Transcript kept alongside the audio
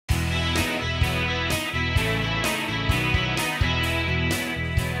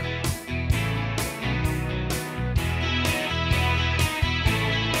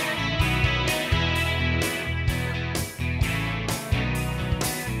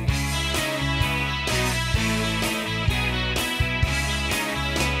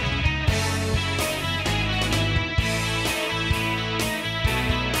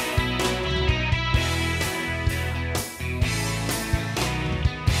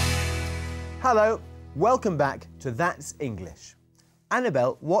Hello, welcome back to That's English.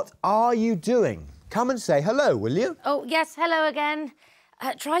 Annabelle, what are you doing? Come and say hello, will you? Oh, yes, hello again.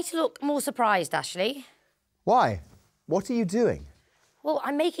 Try to look more surprised, Ashley. Why? What are you doing? Well,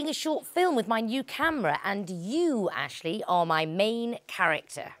 I'm making a short film with my new camera, and you, Ashley, are my main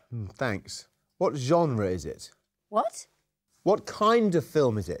character. Thanks. What genre is it? What? What kind of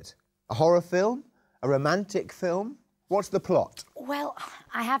film is it? A horror film? A romantic film? What's the plot? Well,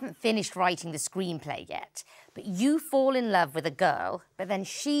 I haven't finished writing the screenplay yet, but you fall in love with a girl, but then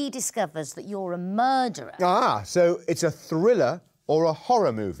she discovers that you're a murderer. Ah, so it's a thriller or a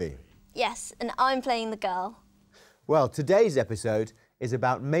horror movie? Yes, and I'm playing the girl. Well, today's episode is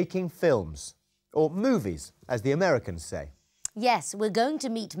about making films, or movies, as the Americans say. Yes, we're going to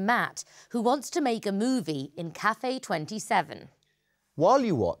meet Matt, who wants to make a movie in Cafe 27. While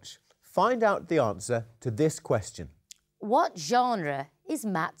you watch, find out the answer to this question. What genre is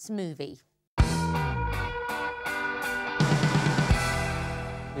Matt's movie?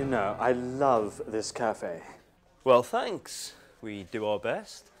 You know, I love this cafe. Well, thanks. We do our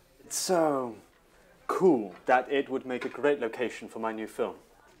best. It's so cool that it would make a great location for my new film.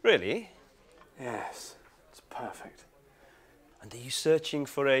 Really? Yes, it's perfect. And are you searching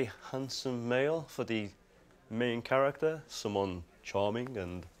for a handsome male for the main character? Someone charming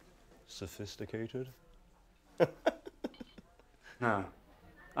and sophisticated? No,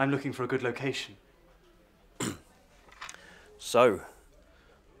 I'm looking for a good location. So,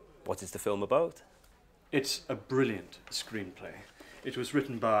 what is the film about? It's a brilliant screenplay. It was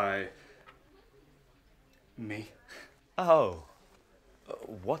written by me. Oh,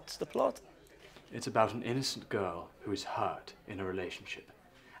 what's the plot? It's about an innocent girl who is hurt in a relationship.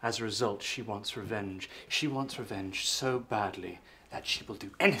 As a result, she wants revenge. She wants revenge so badly that she will do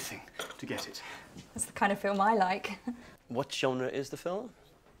anything to get it. That's the kind of film I like. What genre is the film?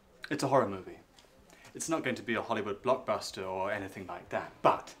 It's a horror movie. It's not going to be a Hollywood blockbuster or anything like that,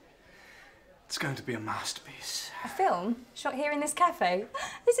 but it's going to be a masterpiece. A film shot here in this cafe?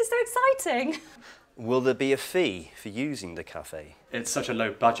 This is so exciting. Will there be a fee for using the cafe? It's such a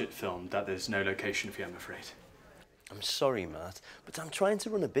low-budget film that there's no location fee, I'm afraid. I'm sorry, Matt, but I'm trying to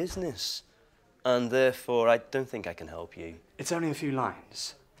run a business. And therefore, I don't think I can help you. It's only a few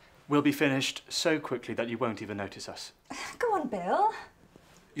lines. We'll be finished so quickly that you won't even notice us. Go on, Bill.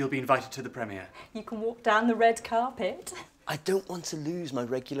 You'll be invited to the premiere. You can walk down the red carpet. I don't want to lose my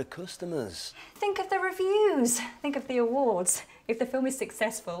regular customers. Think of the reviews. Think of the awards. If the film is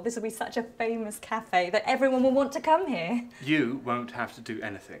successful, this will be such a famous cafe that everyone will want to come here. You won't have to do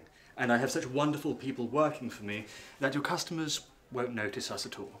anything. And I have such wonderful people working for me that your customers won't notice us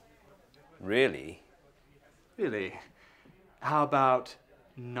at all. Really? Really? How about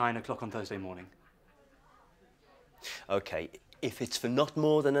 9 o'clock on Thursday morning? OK, if it's for not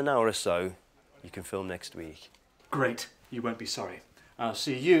more than an hour or so, you can film next week. Great. You won't be sorry. I'll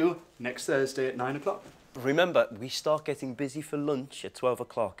see you next Thursday at 9 o'clock. Remember, we start getting busy for lunch at 12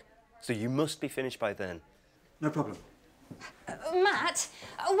 o'clock, so you must be finished by then. No problem. Matt,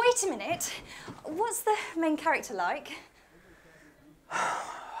 wait a minute. What's the main character like?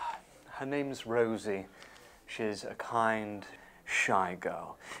 Her name's Rosie. She's a kind, shy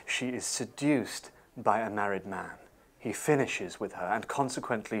girl. She is seduced by a married man. He finishes with her, and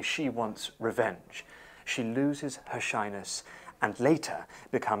consequently she wants revenge. She loses her shyness and later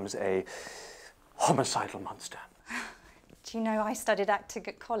becomes a homicidal monster. Do you know I studied acting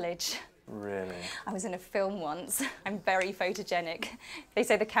at college? Really? I was in a film once. I'm very photogenic. They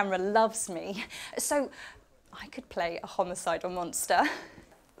say the camera loves me. So I could play a homicidal monster.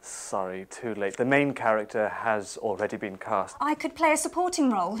 Sorry, too late. The main character has already been cast. I could play a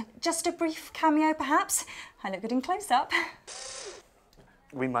supporting role. Just a brief cameo, perhaps. I look good in close-up.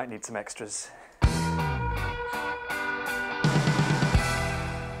 We might need some extras.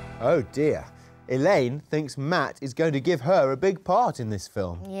 Oh dear. Elaine thinks Matt is going to give her a big part in this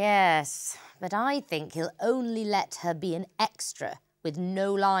film. Yes, but I think he'll only let her be an extra with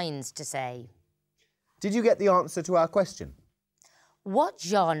no lines to say. Did you get the answer to our question? What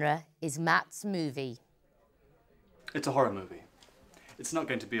genre is Matt's movie? It's a horror movie. It's not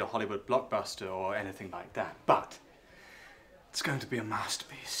going to be a Hollywood blockbuster or anything like that, but it's going to be a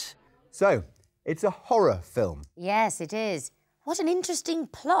masterpiece. So, it's a horror film. Yes, it is. What an interesting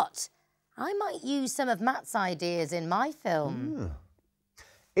plot. I might use some of Matt's ideas in my film.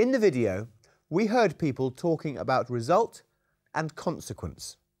 In the video, we heard people talking about result and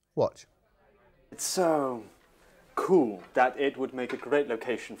consequence. Watch. It's so cool that it would make a great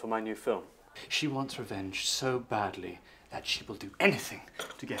location for my new film. She wants revenge so badly that she will do anything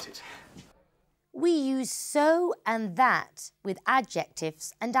to get it. We use so and that with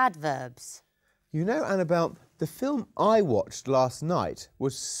adjectives and adverbs. You know, Annabelle, the film I watched last night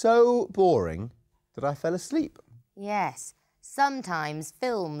was so boring that I fell asleep. Yes, sometimes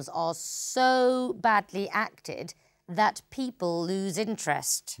films are so badly acted that people lose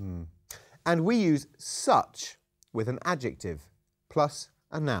interest. And we use such with an adjective plus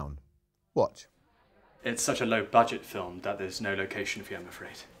a noun. Watch. It's such a low-budget film that there's no location for you, I'm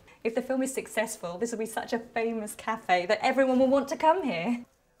afraid. If the film is successful, this will be such a famous cafe that everyone will want to come here.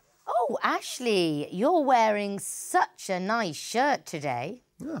 Oh, Ashley, you're wearing such a nice shirt today.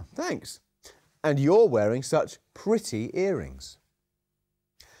 Ah, thanks. And you're wearing such pretty earrings.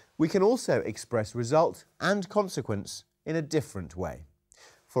 We can also express result and consequence in a different way.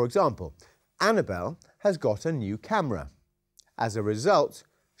 For example, Annabelle has got a new camera. As a result,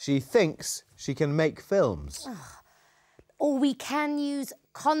 she thinks she can make films. Or we can use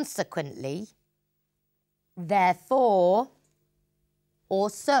consequently, therefore, or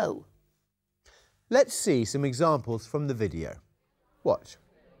so. Let's see some examples from the video. Watch.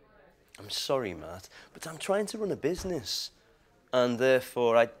 I'm sorry, Matt, but I'm trying to run a business. And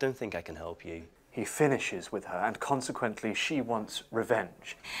therefore, I don't think I can help you. He finishes with her, and consequently she wants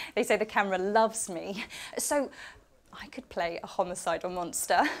revenge. They say the camera loves me, so I could play a homicidal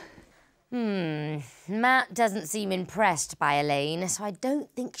monster. Matt doesn't seem impressed by Elaine, so I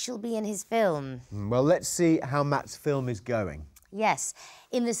don't think she'll be in his film. Well, let's see how Matt's film is going. Yes,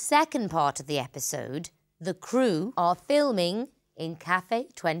 in the second part of the episode, the crew are filming in Cafe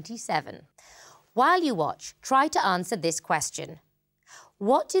 27. While you watch, try to answer this question.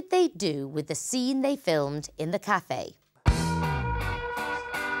 What did they do with the scene they filmed in the cafe? Good,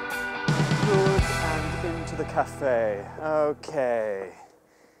 and into the cafe. OK.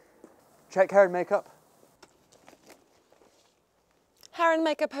 Check hair and makeup. Hair and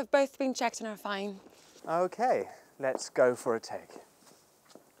makeup have both been checked and are fine. OK, let's go for a take.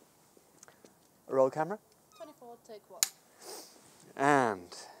 Roll camera. 24, take one.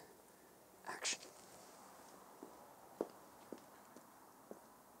 And action.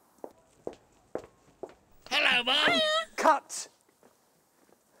 Hello, Mum. Cut!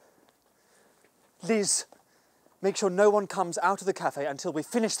 Liz, make sure no one comes out of the cafe until we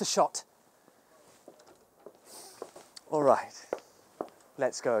finish the shot. All right,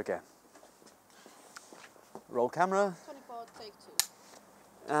 let's go again. Roll camera. 24, take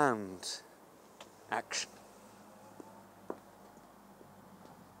two. And action.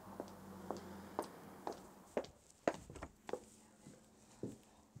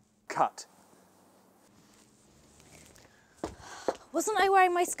 Cut. Wasn't I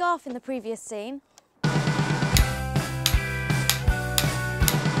wearing my scarf in the previous scene?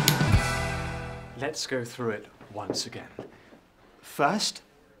 Let's go through it once again. First,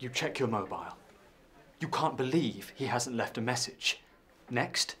 you check your mobile. You can't believe he hasn't left a message.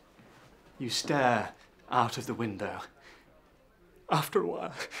 Next, you stare out of the window. After a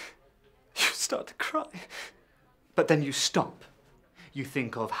while, you start to cry. But then you stop. You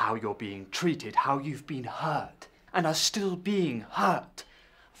think of how you're being treated, how you've been hurt, and are still being hurt.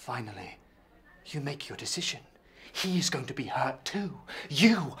 Finally, you make your decision. He is going to be hurt too.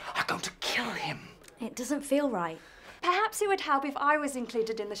 You are going to kill him. It doesn't feel right. Perhaps it would help if I was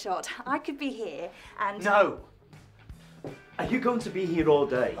included in the shot. I could be here and... No! Are you going to be here all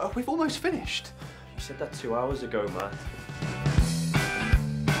day? We've almost finished. You said that 2 hours ago, Matt.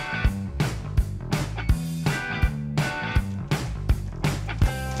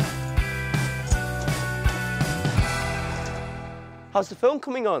 How's the film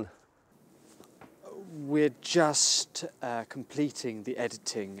coming on? We're just completing the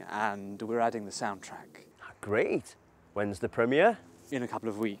editing and we're adding the soundtrack. Great. When's the premiere? In a couple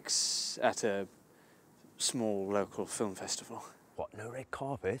of weeks at a small local film festival. What, no red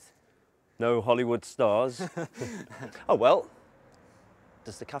carpet? No Hollywood stars? Oh, well,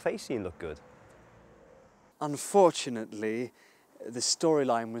 does the cafe scene look good? Unfortunately, the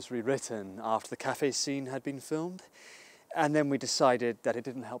storyline was rewritten after the cafe scene had been filmed, and then we decided that it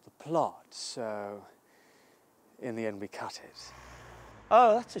didn't help the plot, so in the end we cut it.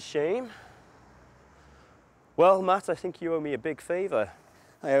 Oh, that's a shame. Well, Matt, I think you owe me a big favour.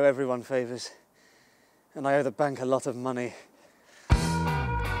 I owe everyone favours, and I owe the bank a lot of money.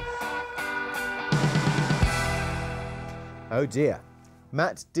 Oh dear,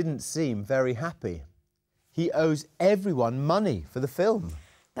 Matt didn't seem very happy. He owes everyone money for the film.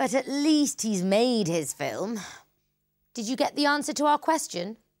 But at least he's made his film. Did you get the answer to our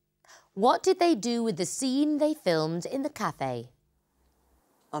question? What did they do with the scene they filmed in the cafe?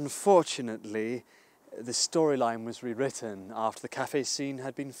 Unfortunately, the storyline was rewritten after the cafe scene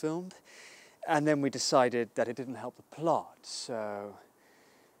had been filmed, and then we decided that it didn't help the plot, so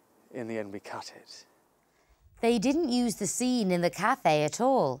In the end, we cut it. They didn't use the scene in the cafe at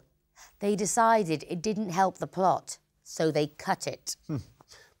all. They decided it didn't help the plot, so they cut it.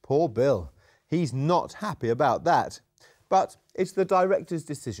 Poor Bill. He's not happy about that. But it's the director's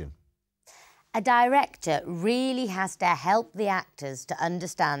decision. A director really has to help the actors to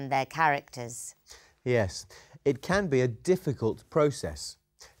understand their characters. Yes, it can be a difficult process.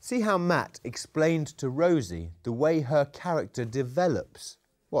 See how Matt explained to Rosie the way her character develops.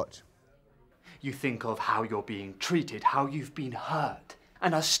 Watch. You think of how you're being treated, how you've been hurt,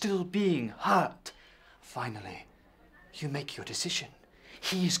 and are still being hurt. Finally, you make your decision.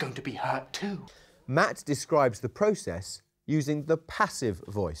 He's going to be hurt too. Matt describes the process using the passive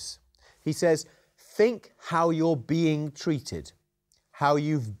voice. He says, think how you're being treated, how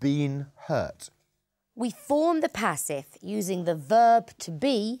you've been hurt. We form the passive using the verb to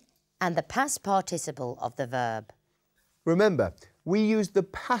be and the past participle of the verb. Remember, we use the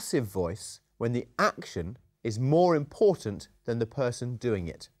passive voice when the action is more important than the person doing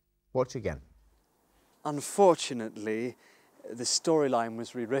it. Watch again. Unfortunately, the storyline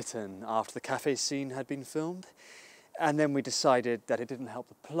was rewritten after the cafe scene had been filmed, and then we decided that it didn't help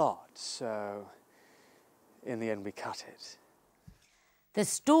the plot, so in the end we cut it. The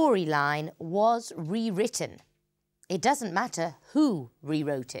storyline was rewritten. It doesn't matter who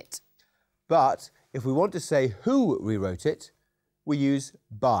rewrote it. But if we want to say who rewrote it, we use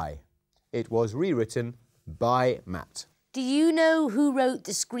by. It was rewritten by Matt. Do you know who wrote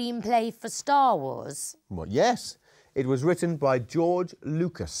the screenplay for Star Wars? Well, yes, it was written by George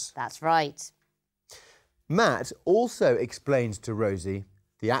Lucas. That's right. Matt also explained to Rosie,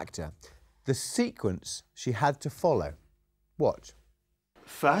 the actor, the sequence she had to follow. Watch.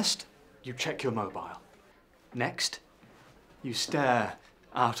 First, you check your mobile. Next, you stare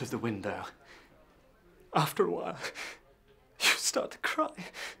out of the window. After a while, you start to cry.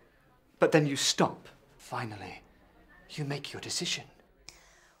 But then you stop. Finally, you make your decision.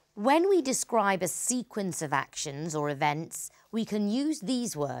 When we describe a sequence of actions or events, we can use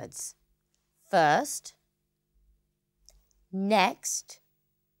these words. First, next,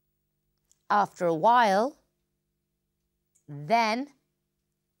 after a while, then,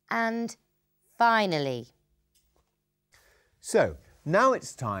 and finally. So, now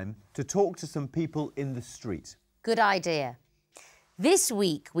it's time to talk to some people in the street. Good idea. This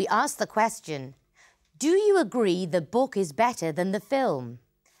week we asked the question, do you agree the book is better than the film?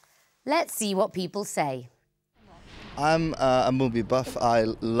 Let's see what people say. I'm a movie buff. I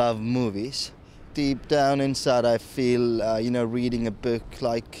love movies. Deep down inside, I feel, reading a book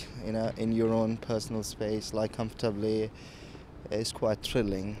like, in your own personal space, like comfortably, is quite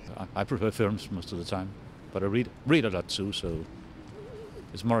thrilling. I prefer films most of the time, but I read a lot too, so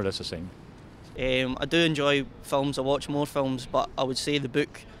it's more or less the same. I do enjoy films. I watch more films, but I would say the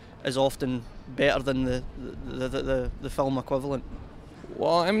book is often better than the film equivalent.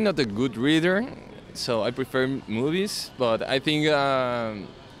 Well, I'm not a good reader, so I prefer movies, but I think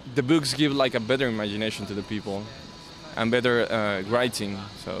the books give like a better imagination to the people and better writing,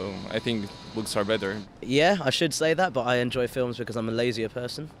 so I think books are better. Yeah, I should say that, but I enjoy films because I'm a lazier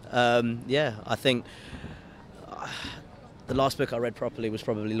person. I think the last book I read properly was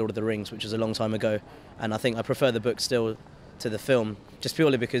probably Lord of the Rings, which was a long time ago, and I think I prefer the book still to the film, just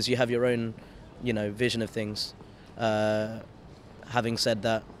purely because you have your own, vision of things. Having said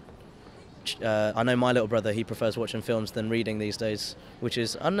that, I know my little brother, he prefers watching films than reading these days, which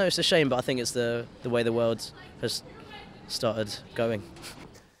is, I don't know, it's a shame, but I think it's the way the world has started going.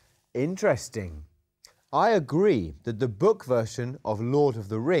 Interesting. I agree that the book version of Lord of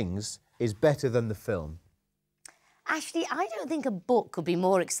the Rings is better than the film. Actually, I don't think a book could be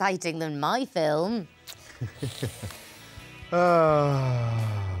more exciting than my film.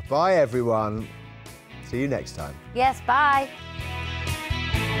 Bye, everyone. See you next time. Yes, bye.